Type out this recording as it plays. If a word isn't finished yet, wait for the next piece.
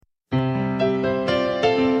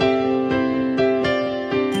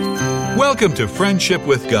Welcome to Friendship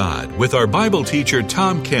with God with our Bible teacher,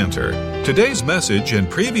 Tom Cantor. Today's message and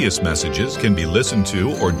previous messages can be listened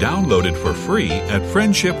to or downloaded for free at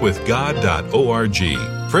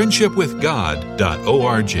friendshipwithgod.org.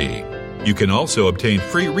 Friendshipwithgod.org. You can also obtain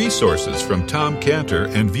free resources from Tom Cantor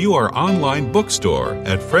and view our online bookstore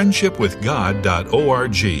at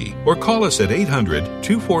friendshipwithgod.org or call us at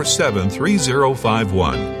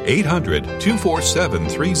 800-247-3051.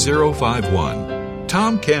 800-247-3051.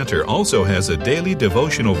 Tom Cantor also has a daily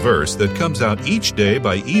devotional verse that comes out each day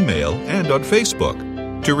by email and on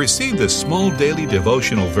Facebook. To receive this small daily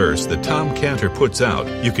devotional verse that Tom Cantor puts out,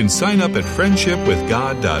 you can sign up at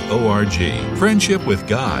friendshipwithgod.org,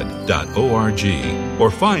 friendshipwithgod.org, or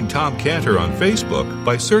find Tom Cantor on Facebook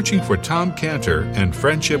by searching for Tom Cantor and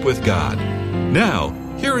Friendship with God. Now,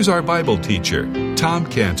 here is our Bible teacher, Tom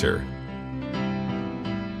Cantor.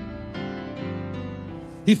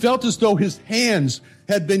 He felt as though his hands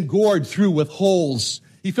had been gored through with holes.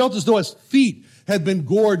 He felt as though his feet had been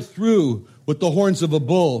gored through with the horns of a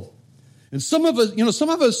bull. And some of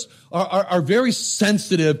us are very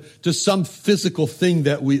sensitive to some physical thing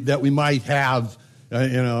that we might have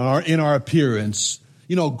in our appearance.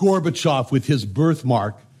 You know, Gorbachev with his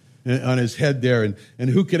birthmark on his head there, and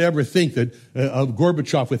who could ever think that of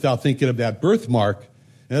Gorbachev without thinking of that birthmark?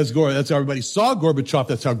 That's how everybody saw Gorbachev.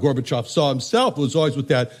 That's how Gorbachev saw himself. It was always with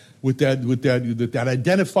that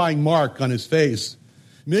identifying mark on his face.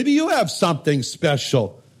 Maybe you have something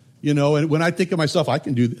special, you know. And when I think of myself, I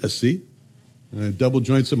can do this. See, double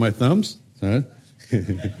joints of my thumbs. Huh?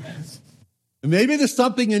 Maybe there's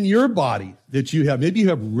something in your body that you have. Maybe you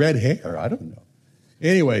have red hair. I don't know.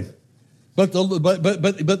 Anyway, but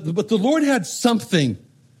the Lord had something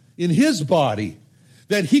in his body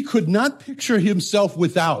that he could not picture himself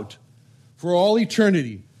without for all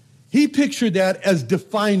eternity. He pictured that as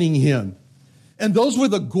defining him. And those were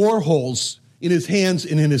the gore holes in his hands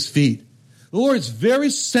and in his feet. The Lord is very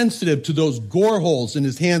sensitive to those gore holes in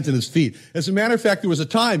his hands and his feet. As a matter of fact, there was a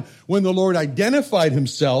time when the Lord identified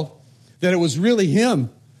himself that it was really him.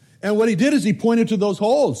 And what he did is he pointed to those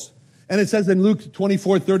holes. And it says in Luke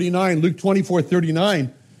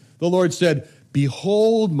 24:39, the Lord said,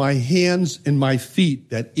 "Behold my hands and my feet,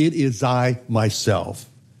 that it is I myself.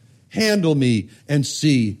 Handle me and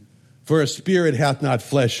see, for a spirit hath not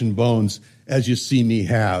flesh and bones, as you see me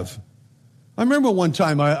have." I remember one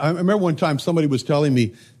time somebody was telling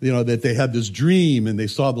me, you know, that they had this dream and they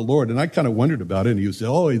saw the Lord, and I kind of wondered about it. And he said,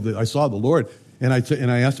 "Oh, I saw the Lord." And I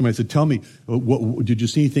asked him, I said, "Tell me, did you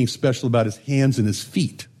see anything special about his hands and his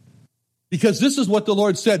feet?" Because this is what the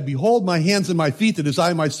Lord said, "Behold my hands and my feet, that is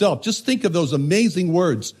I myself." Just think of those amazing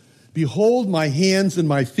words. "Behold my hands and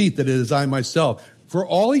my feet, that it is I myself." For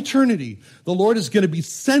all eternity, the Lord is going to be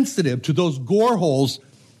sensitive to those gore holes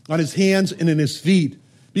on his hands and in his feet.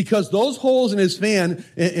 Because those holes in his hands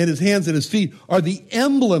and his feet are the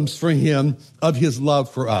emblems for him of his love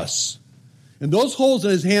for us. And those holes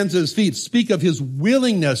in his hands and his feet speak of his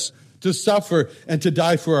willingness to suffer and to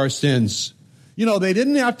die for our sins. You know,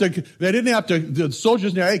 the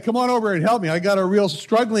soldiers, "Hey, come on over and help me. I got a real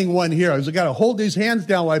struggling one here. I got to hold these hands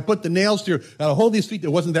down while I put the nails through. I got to hold these feet."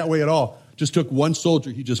 It wasn't that way at all. Just took one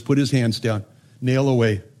soldier. He just put his hands down, nail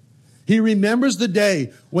away. He remembers the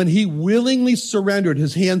day when he willingly surrendered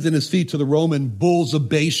his hands and his feet to the Roman bulls of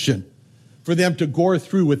Bashan for them to gore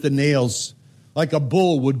through with the nails like a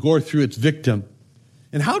bull would gore through its victim.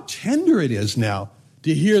 And how tender it is now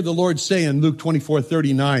to hear the Lord say in Luke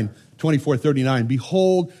 24:39,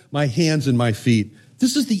 "Behold my hands and my feet."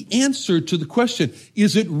 This is the answer to the question,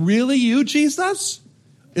 is it really you, Jesus?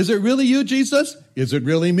 Is it really you, Jesus? Is it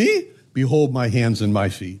really me? Behold my hands and my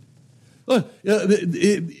feet. Do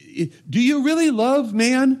you really love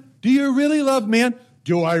man? Do you really love man?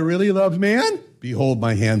 Do I really love man? Behold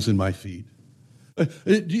my hands and my feet.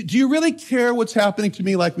 Do you really care what's happening to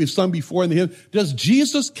me, like we've sung before in the hymn? Does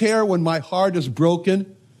Jesus care when my heart is broken?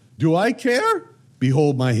 Do I care?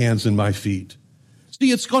 Behold my hands and my feet.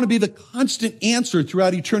 See, it's going to be the constant answer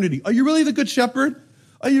throughout eternity. Are you really the good shepherd?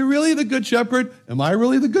 Are you really the good shepherd? Am I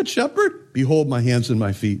really the good shepherd? Behold my hands and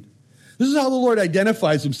my feet. This is how the Lord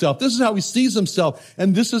identifies himself. This is how he sees himself.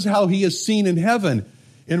 And this is how he is seen in heaven.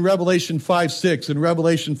 In Revelation 5:6,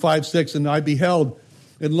 "And I beheld,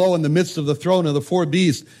 and lo, in the midst of the throne of the four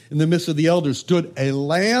beasts, in the midst of the elders, stood a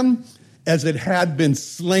lamb as it had been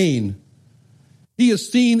slain." He is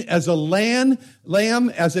seen as a lamb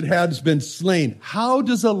as it has been slain. How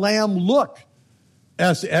does a lamb look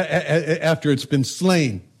after it's been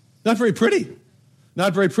slain? Not very pretty.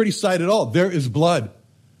 Not very pretty sight at all. There is blood.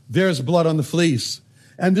 There's blood on the fleece.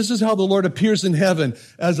 And this is how the Lord appears in heaven,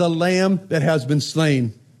 as a lamb that has been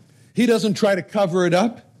slain. He doesn't try to cover it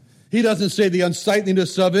up. He doesn't say the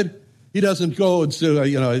unsightliness of it. He doesn't go and say,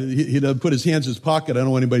 he doesn't put his hands in his pocket. I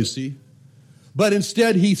don't want anybody to see. But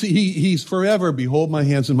instead, he's forever, behold my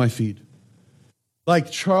hands and my feet. Like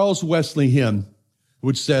Charles Wesley hymn,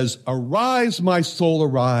 which says, arise, my soul,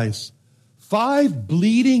 arise. 5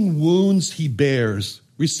 bleeding wounds he bears,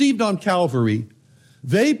 received on Calvary.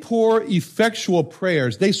 They pour effectual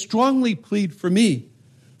prayers. They strongly plead for me.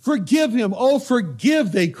 Forgive him, oh,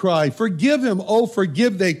 forgive, they cry. Forgive him, oh,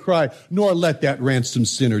 forgive, they cry. Nor let that ransomed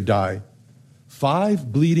sinner die.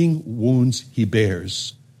 5 bleeding wounds he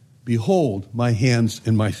bears. Behold my hands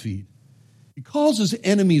and my feet. He calls his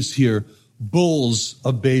enemies here bulls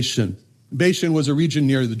of Bashan. Bashan was a region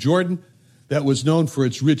near the Jordan that was known for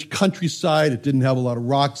its rich countryside. It didn't have a lot of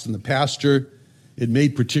rocks in the pasture. It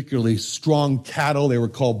made particularly strong cattle. They were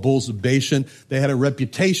called bulls of Bashan. They had a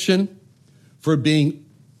reputation for being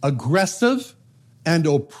aggressive and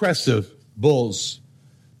oppressive bulls.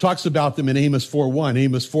 Talks about them in Amos 4:1.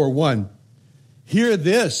 Amos 4:1. Hear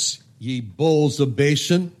this, ye bulls of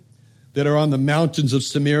Bashan, that are on the mountains of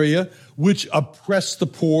Samaria, which oppress the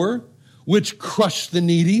poor, which crush the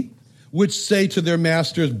needy, which say to their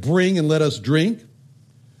masters, bring and let us drink.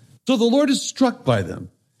 So the Lord is struck by them.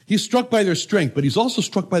 He's struck by their strength, but he's also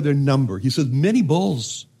struck by their number. He says, many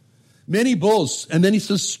bulls. And then he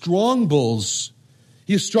says, strong bulls.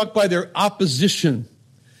 He is struck by their opposition,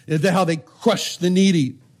 and how they crush the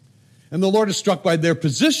needy. And the Lord is struck by their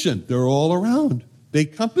position. They're all around. They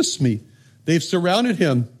compass me. They've surrounded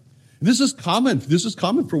him. This is common. This is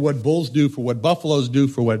common for what bulls do, for what buffaloes do,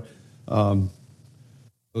 for what the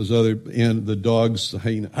dogs, the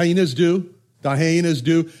hyenas do. The hyenas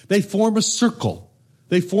do. They form a circle.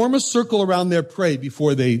 They form a circle around their prey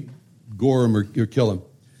before they gore them or kill them.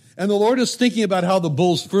 And the Lord is thinking about how the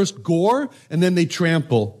bulls first gore and then they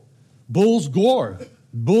trample. Bulls gore.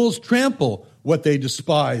 Bulls trample what they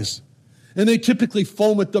despise. And they typically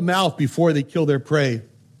foam at the mouth before they kill their prey.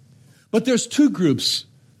 But there's 2 groups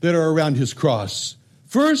that are around his cross.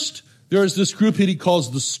 First, there's this group that he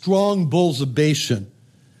calls the strong bulls of Bashan.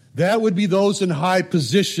 That would be those in high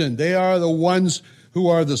position. They are the ones who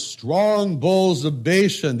are the strong bulls of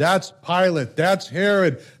Bashan. That's Pilate. That's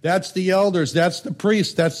Herod. That's the elders. That's the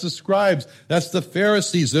priests. That's the scribes. That's the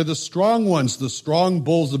Pharisees. They're the strong ones, the strong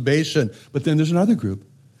bulls of Bashan. But then there's another group.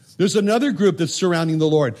 There's another group that's surrounding the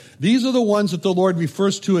Lord. These are the ones that the Lord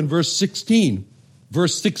refers to in verse 16.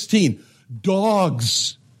 Verse 16,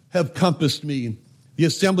 dogs have compassed me. The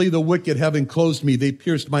assembly of the wicked have enclosed me. They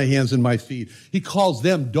pierced my hands and my feet. He calls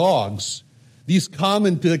them dogs. These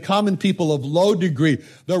common people of low degree,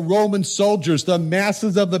 the Roman soldiers, the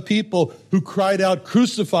masses of the people who cried out,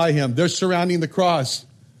 crucify him. They're surrounding the cross.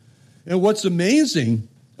 And what's amazing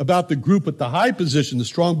about the group at the high position, the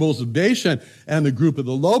strong bulls of Bashan, and the group of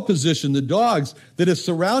the low position, the dogs, that have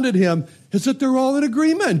surrounded him, is that they're all in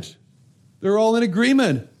agreement. They're all in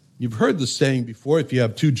agreement. You've heard the saying before, if you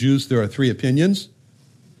have 2 Jews, there are 3 opinions.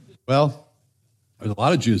 Well, there's a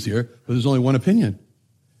lot of Jews here, but there's only one opinion.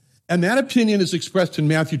 And that opinion is expressed in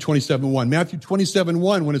Matthew 27:1. Matthew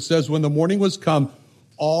 27:1, when it says, when the morning was come,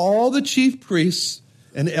 all the chief priests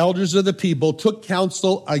and elders of the people took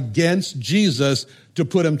counsel against Jesus to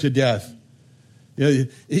put him to death.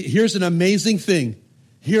 Here's an amazing thing.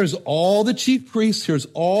 Here's all the chief priests. Here's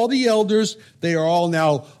all the elders. They are all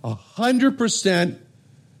now 100%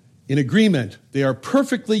 in agreement. They are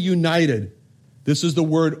perfectly united. This is the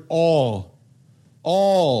word all.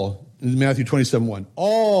 All, in Matthew 27:1.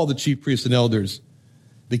 All the chief priests and elders.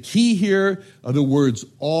 The key here are the words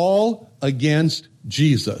all against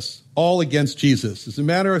Jesus. All against Jesus. As a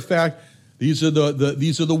matter of fact, these are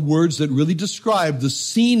the words that really describe the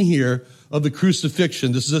scene here of the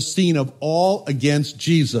crucifixion. This is a scene of all against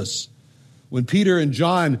Jesus. When Peter and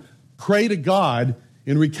John pray to God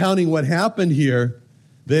in recounting what happened here,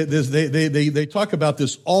 they talk about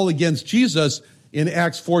this all against Jesus in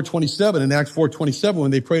Acts 4:27. In Acts 4:27,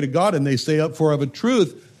 when they pray to God and they say, for of a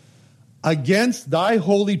truth, against thy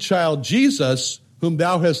holy child Jesus, whom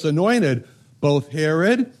thou hast anointed, both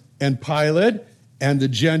Herod and Pilate and the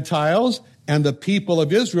Gentiles and the people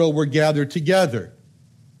of Israel were gathered together.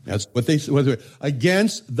 That's what they said.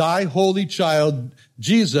 Against thy holy child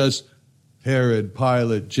Jesus, Herod,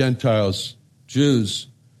 Pilate, Gentiles, Jews.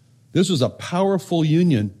 This was a powerful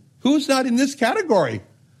union. Who's not in this category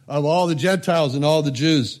of all the Gentiles and all the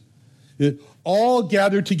Jews? All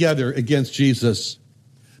gathered together against Jesus.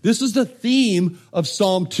 This is the theme of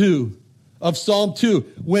Psalm 2.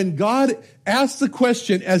 When God asks the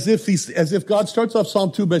question as if God starts off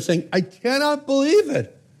Psalm 2 by saying, I cannot believe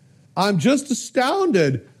it. I'm just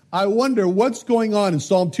astounded. I wonder what's going on. And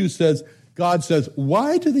Psalm 2 says, God says,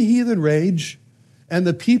 why do the heathen rage and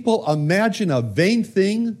the people imagine a vain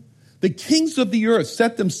thing? The kings of the earth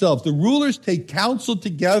set themselves, the rulers take counsel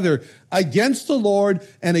together against the Lord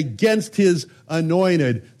and against his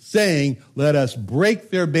anointed, saying, let us break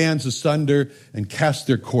their bands asunder and cast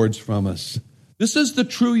their cords from us. This is the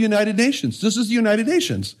true United Nations. This is the United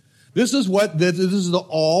Nations. This is the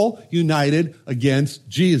all united against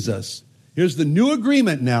Jesus. Here's the new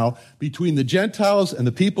agreement now between the Gentiles and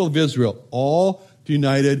the people of Israel, all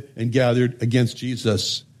united and gathered against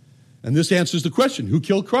Jesus. And this answers the question, who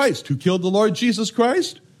killed Christ? Who killed the Lord Jesus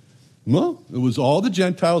Christ? Well, it was all the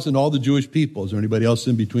Gentiles and all the Jewish people. Is there anybody else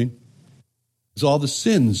in between? It was all the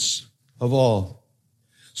sins of all.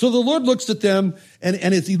 So the Lord looks at them, and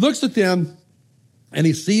as he looks at them, and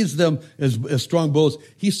he sees them as strong bulls,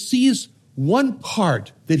 he sees one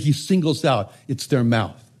part that he singles out. It's their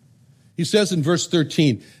mouth. He says in verse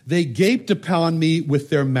 13, they gaped upon me with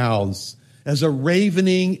their mouths as a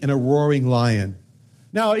ravening and a roaring lion.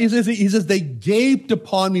 Now, he says, they gaped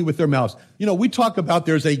upon me with their mouths. You know, we talk about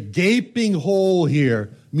there's a gaping hole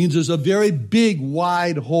here. It means there's a very big,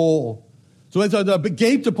 wide hole. So when it's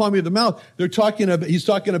gaped upon me with the mouth, he's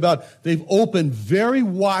talking about they've opened very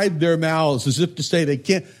wide their mouths, as if to say they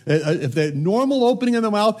can't, if the normal opening of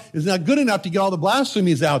the mouth is not good enough to get all the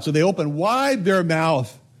blasphemies out. So they open wide their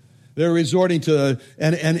mouth. They're resorting to,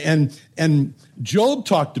 and Job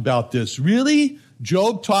talked about this. Really?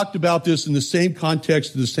 Job talked about this in the same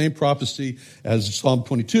context, in the same prophecy as Psalm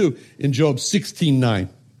 22 in Job 16:9.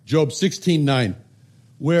 Job 16:9,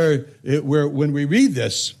 where when we read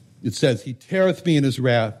this, it says, he teareth me in his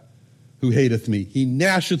wrath, who hateth me. He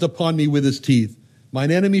gnasheth upon me with his teeth.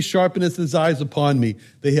 Mine enemy sharpeneth his eyes upon me.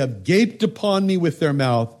 They have gaped upon me with their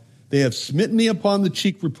mouth. They have smitten me upon the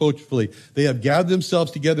cheek reproachfully. They have gathered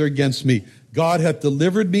themselves together against me. God hath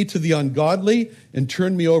delivered me to the ungodly and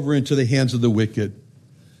turned me over into the hands of the wicked.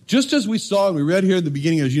 Just as we saw, and we read here at the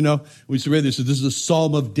beginning, as you know, we read this is a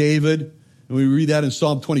Psalm of David, and we read that in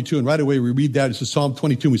Psalm 22, and right away we read that, it's a Psalm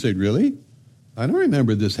 22, and we say, really? I don't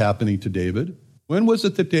remember this happening to David. When was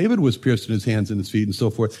it that David was pierced in his hands and his feet and so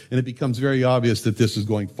forth? And it becomes very obvious that this is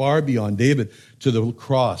going far beyond David to the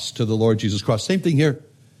cross, to the Lord Jesus cross. Same thing here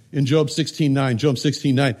in Job 16:9. Job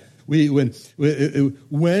 16:9.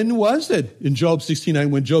 When was it in Job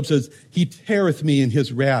 16:9 when Job says, he teareth me in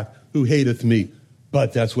his wrath, who hateth me?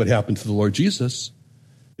 But that's what happened to the Lord Jesus.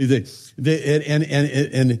 And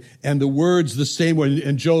the words the same way.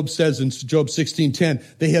 And Job says in Job 16:10,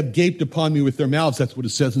 they have gaped upon me with their mouths. That's what it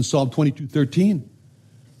says in Psalm 22:13.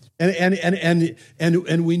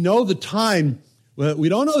 And we know the time. Well, we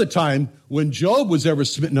don't know the time when Job was ever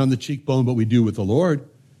smitten on the cheekbone, but we do with the Lord.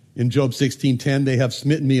 In Job 16:10, they have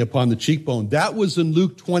smitten me upon the cheekbone. That was in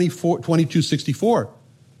Luke 22:64.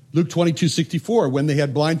 Luke 22:64, when they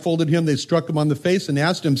had blindfolded him, they struck him on the face and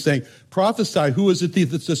asked him, saying, prophesy, who is it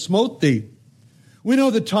that smote thee? We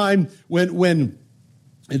know the time when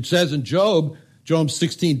it says in Job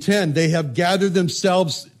 16:10, they have gathered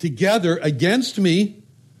themselves together against me.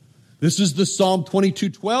 This is the Psalm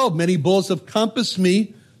 22:12. Many bulls have compassed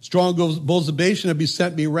me. Strong bulls of Bashan have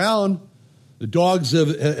beset me round. The dogs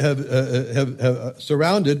have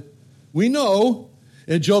surrounded. We know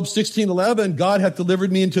in Job 16:11, God hath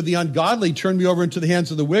delivered me into the ungodly, turned me over into the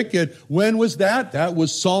hands of the wicked. When was that? That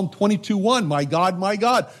was Psalm 22:1. My God,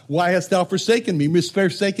 why hast thou forsaken me?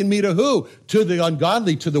 Forsaken me to who? To the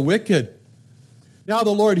ungodly, to the wicked. Now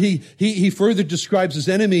the Lord, he further describes his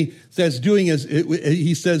enemy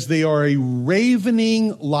he says they are a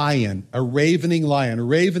ravening lion. A ravening lion. A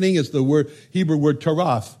ravening is the Hebrew word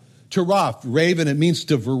taraf. Taraf, raven, it means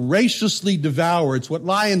to voraciously devour. It's what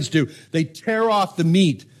lions do. They tear off the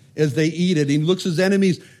meat as they eat it. He looks at his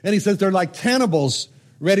enemies and he says, they're like cannibals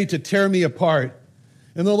ready to tear me apart.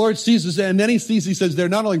 And the Lord sees this, and then he says, they're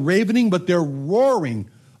not only ravening, but they're roaring,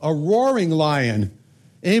 a roaring lion.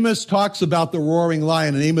 Amos talks about the roaring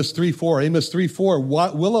lion in Amos 3:4. Amos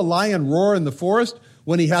 3:4, will a lion roar in the forest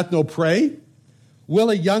when he hath no prey? Will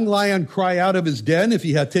a young lion cry out of his den if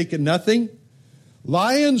he hath taken nothing?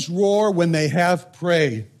 Lions roar when they have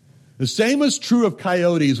prey. The same is true of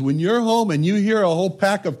coyotes. When you're home and you hear a whole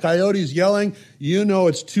pack of coyotes yelling, you know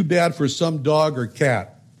it's too bad for some dog or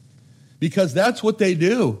cat. Because that's what they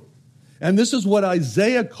do. And this is what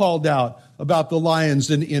Isaiah called out about the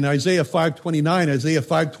lions in Isaiah 5:29. Isaiah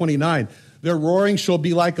 5:29. Their roaring shall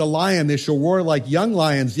be like a lion. They shall roar like young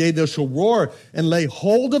lions. Yea, they shall roar and lay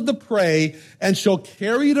hold of the prey and shall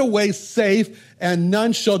carry it away safe, and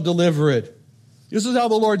none shall deliver it. This is how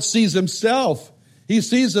the Lord sees himself. He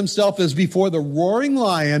sees himself as before the roaring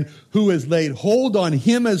lion who has laid hold on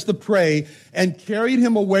him as the prey and carried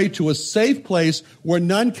him away to a safe place where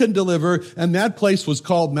none can deliver, and that place was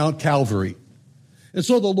called Mount Calvary. And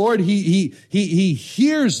so the Lord, he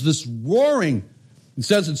hears this roaring. It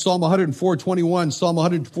says in Psalm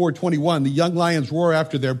 104:21, the young lions roar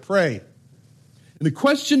after their prey. And the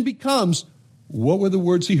question becomes, what were the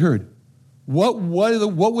words he heard? What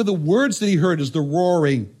were the words that he heard as the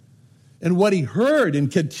roaring? And what he heard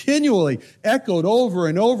and continually echoed over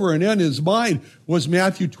and over and in his mind was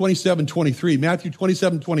Matthew 27:23. Matthew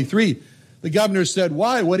 27:23. The governor said,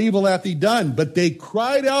 why? What evil hath he done? But they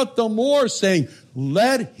cried out the more, saying,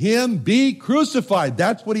 let him be crucified.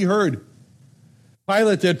 That's what he heard.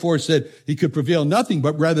 Pilate therefore said he could prevail nothing,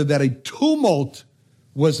 but rather that a tumult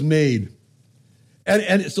was made.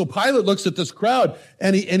 And so Pilate looks at this crowd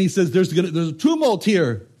and he says, there's a tumult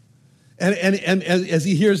here. And as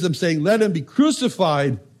he hears them saying, let him be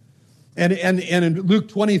crucified. And in Luke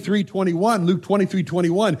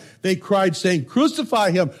 23:21, they cried saying,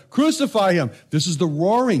 crucify him, crucify him. This is the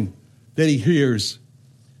roaring that he hears.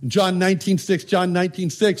 John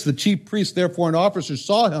 19:6, the chief priests, therefore, and officers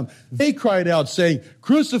saw him. They cried out saying,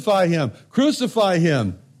 crucify him, crucify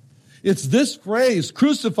him. It's this phrase,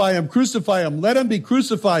 crucify him, let him be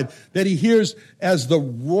crucified, that he hears as the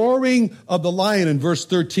roaring of the lion in verse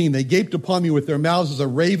 13. They gaped upon me with their mouths as a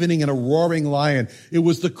ravening and a roaring lion. It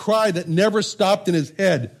was the cry that never stopped in his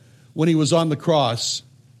head when he was on the cross.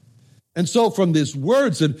 And so from these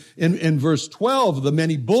words in verse 12, the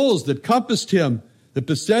many bulls that compassed him, that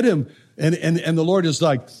beset him, and the Lord is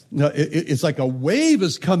like, it's like a wave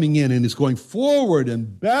is coming in and it's going forward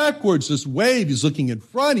and backwards. This wave, he's looking in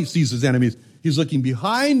front, he sees his enemies. He's looking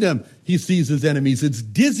behind him, he sees his enemies. It's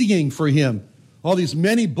dizzying for him. All these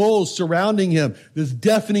many bulls surrounding him, this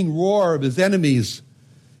deafening roar of his enemies.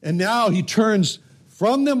 And now he turns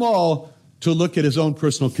from them all to look at his own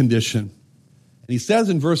personal condition. And he says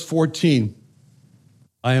in verse 14,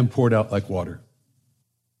 I am poured out like water.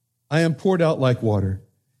 I am poured out like water.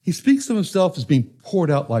 He speaks of himself as being poured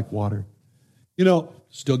out like water.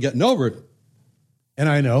 Still getting over it. And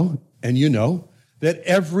I know, and you know, that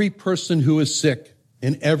every person who is sick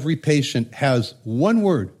and every patient has one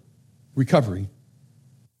word: recovery.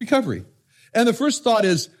 Recovery. And the first thought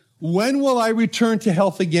is, when will I return to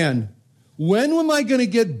health again? When am I going to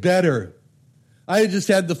get better? I just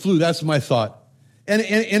had the flu. That's my thought. And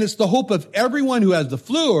it's the hope of everyone who has the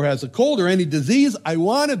flu or has a cold or any disease. I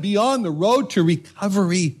want to be on the road to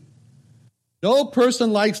recovery. No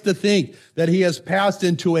person likes to think that he has passed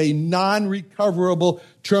into a non-recoverable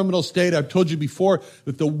terminal state. I've told you before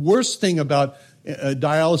that the worst thing about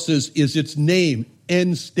dialysis is its name,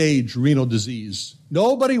 end-stage renal disease.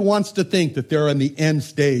 Nobody wants to think that they're in the end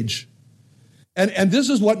stage. And this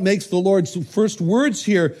is what makes the Lord's first words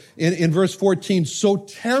here in verse 14 so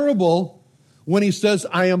terrible when he says,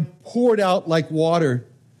 I am poured out like water.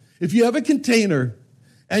 If you have a container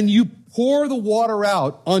and you pour the water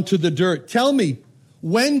out onto the dirt, tell me,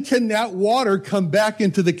 when can that water come back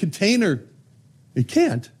into the container? It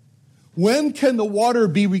can't. When can the water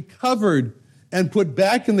be recovered and put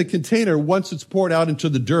back in the container once it's poured out into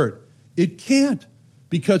the dirt? It can't,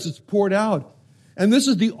 because it's poured out. And this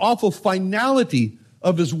is the awful finality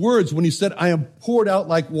of his words when he said, I am poured out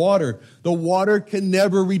like water. The water can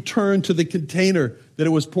never return to the container that it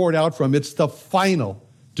was poured out from. It's the final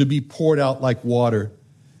to be poured out like water.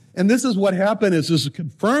 And this is what happened. This is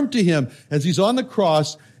confirmed to him as he's on the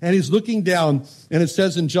cross and he's looking down. And it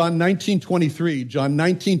says in John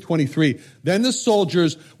 19:23, then the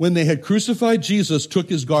soldiers, when they had crucified Jesus, took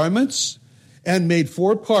his garments and made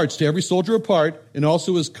 4 parts, to every soldier a part, and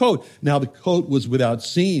also his coat. Now the coat was without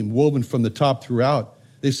seam, woven from the top throughout.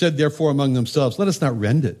 They said, therefore, among themselves, let us not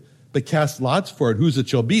rend it, but cast lots for it, whose it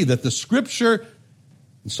shall be, that the scripture,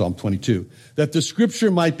 in Psalm 22, that the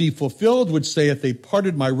scripture might be fulfilled, which saith, they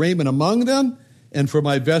parted my raiment among them, and for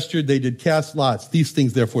my vesture they did cast lots. These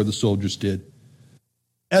things, therefore, the soldiers did.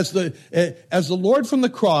 As the Lord from the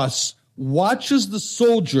cross watches the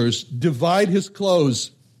soldiers divide his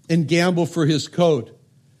clothes and gamble for his coat.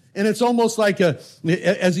 And it's almost like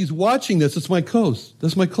as he's watching this, it's my clothes.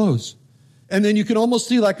 That's my clothes. And then you can almost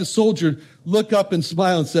see like a soldier look up and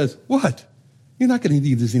smile and says, what? You're not going to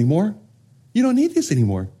need this anymore. You don't need this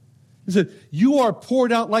anymore. He said, you are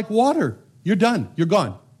poured out like water. You're done. You're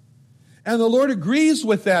gone. And the Lord agrees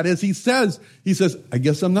with that as he says, I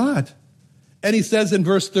guess I'm not. And he says in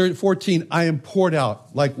verse 14, I am poured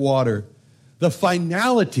out like water. The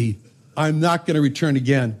finality, I'm not going to return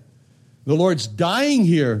again. The Lord's dying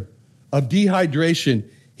here of dehydration.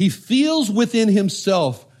 He feels within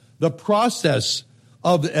himself the process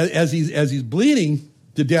of, as he's bleeding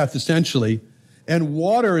to death, essentially, and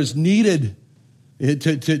water is needed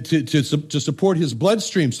to support his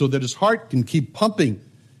bloodstream so that his heart can keep pumping.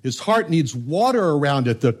 His heart needs water around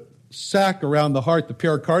it. The sac around the heart, the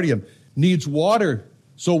pericardium, needs water.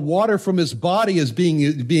 So water from his body is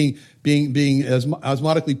being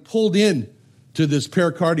osmotically pulled in to this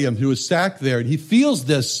pericardium, to his sac there. And he feels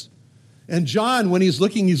this. And John, when he's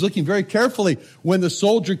looking very carefully. When the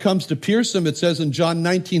soldier comes to pierce him, it says in John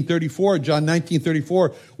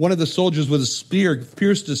 19:34, one of the soldiers with a spear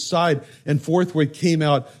pierced his side, and forthwith came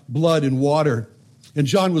out blood and water. And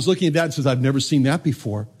John was looking at that and says, I've never seen that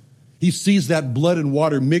before. He sees that blood and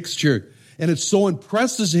water mixture, and it so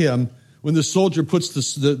impresses him when the soldier puts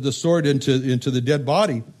the sword into the dead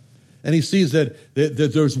body, and he sees that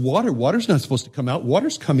there's water. Water's not supposed to come out.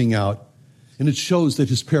 Water's coming out. And it shows that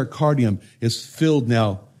his pericardium is filled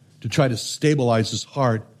now to try to stabilize his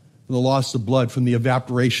heart from the loss of blood, from the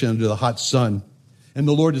evaporation under the hot sun. And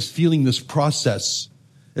the Lord is feeling this process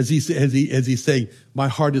as he's saying, my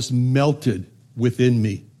heart is melted within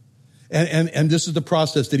me. And this is the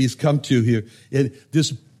process that he's come to here.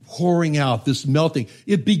 This pouring out, this melting.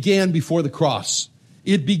 It began before the cross.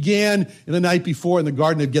 It began in the night before in the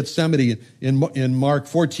Garden of Gethsemane in Mark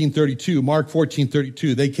 14:32. Mark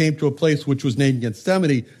 14:32. They came to a place which was named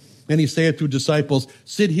Gethsemane, and he saith to his disciples,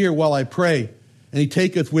 sit here while I pray. And he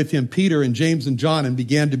taketh with him Peter and James and John, and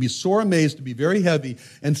began to be sore amazed, to be very heavy,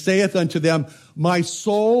 and saith unto them, my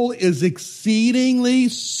soul is exceedingly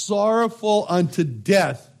sorrowful unto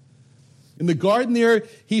death. In the garden there,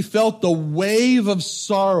 he felt the wave of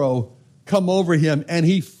sorrow come over him, and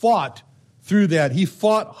he fought through that. He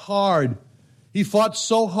fought hard. He fought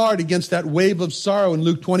so hard against that wave of sorrow. In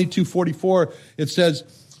Luke 22:44, it says,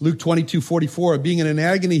 Luke 22:44, being in an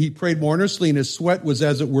agony, he prayed more earnestly, and his sweat was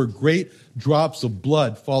as it were great drops of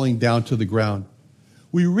blood falling down to the ground.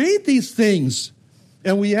 We read these things,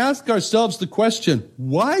 and we ask ourselves the question,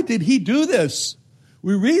 why did he do this?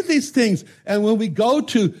 We read these things, and when we go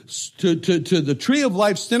to the Tree of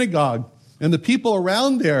Life Synagogue, and the people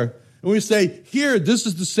around there, and we say, here, this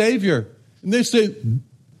is the Savior. And they say,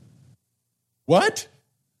 what?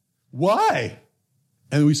 Why?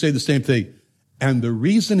 And we say the same thing. And the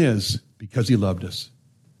reason is because he loved us.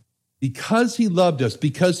 Because he loved us.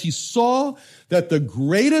 Because he saw that the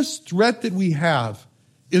greatest threat that we have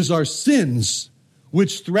is our sins,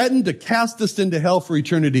 which threaten to cast us into hell for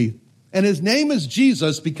eternity. And his name is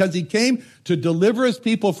Jesus because he came to deliver his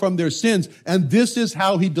people from their sins. And this is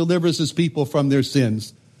how he delivers his people from their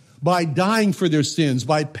sins. By dying for their sins,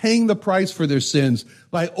 by paying the price for their sins,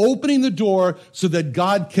 by opening the door so that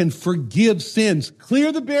God can forgive sins,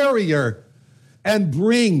 clear the barrier, and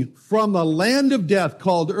bring from a land of death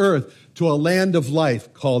called earth to a land of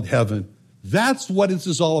life called heaven. That's what this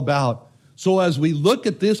is all about. So as we look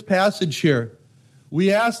at this passage here,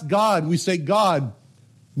 we ask God, we say, God,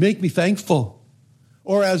 make me thankful.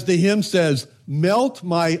 Or as the hymn says, melt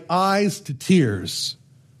my eyes to tears.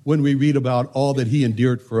 When we read about all that he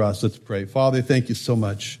endured for us. Let's pray. Father, thank you so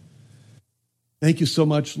much. Thank you so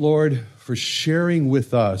much, Lord, for sharing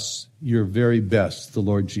with us your very best, the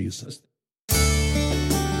Lord Jesus.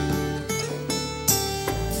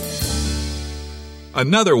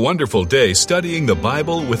 Another wonderful day studying the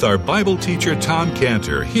Bible with our Bible teacher, Tom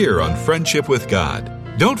Cantor, here on Friendship with God.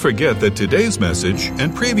 Don't forget that today's message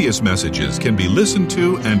and previous messages can be listened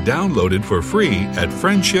to and downloaded for free at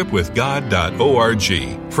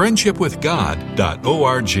friendshipwithgod.org.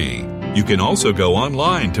 Friendshipwithgod.org. You can also go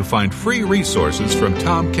online to find free resources from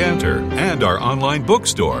Tom Cantor and our online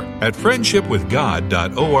bookstore at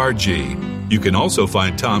friendshipwithgod.org. You can also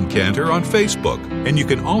find Tom Cantor on Facebook, and you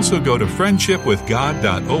can also go to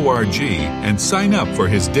friendshipwithgod.org and sign up for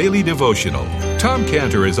his daily devotional. Tom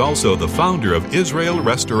Cantor is also the founder of Israel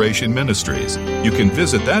Restoration Ministries. You can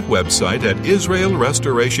visit that website at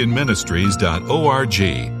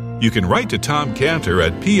israelrestorationministries.org. You can write to Tom Cantor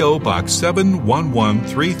at P.O. Box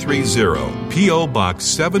 711330, P.O. Box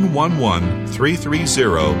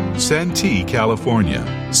 711330, Santee, California.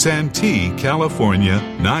 Santee, California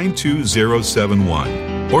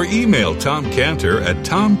 92071. Or email Tom Cantor at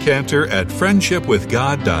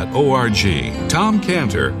tomcantor@friendshipwithgod.org. Tom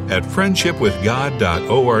Cantor at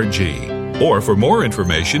friendshipwithgod.org. Or for more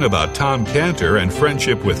information about Tom Cantor and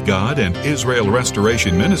Friendship with God and Israel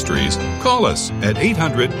Restoration Ministries, call us at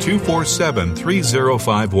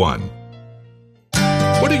 800-247-3051.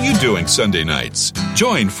 What are you doing Sunday nights?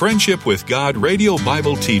 Join Friendship with God radio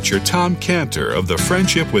Bible teacher Tom Cantor of the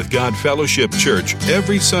Friendship with God Fellowship Church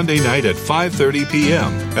every Sunday night at 5:30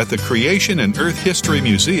 p.m. at the Creation and Earth History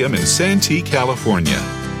Museum in Santee, California.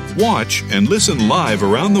 Watch and listen live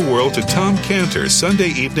around the world to Tom Cantor Sunday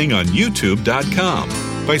evening on YouTube.com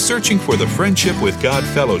by searching for the Friendship with God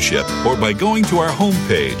Fellowship or by going to our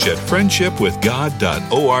homepage at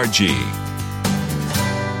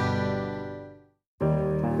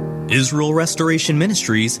friendshipwithgod.org. Israel Restoration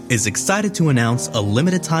Ministries is excited to announce a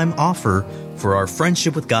limited-time offer for our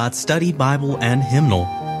Friendship with God Study Bible and Hymnal.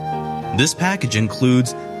 This package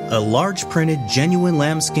includes a large printed genuine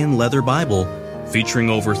lambskin leather Bible featuring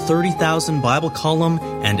over 30,000 Bible column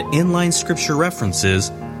and inline scripture references,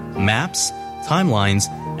 maps, timelines,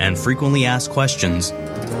 and frequently asked questions.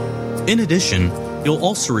 In addition, you'll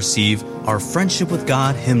also receive our Friendship with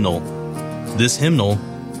God hymnal. This hymnal,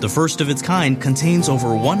 the first of its kind, contains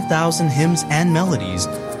over 1,000 hymns and melodies,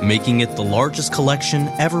 making it the largest collection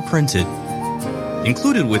ever printed.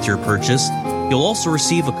 Included with your purchase, you'll also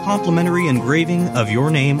receive a complimentary engraving of your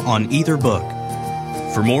name on either book.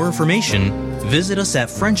 For more information, visit us at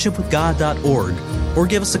friendshipwithgod.org or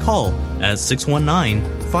give us a call at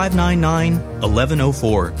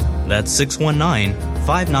 619-599-1104. That's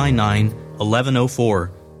 619-599-1104.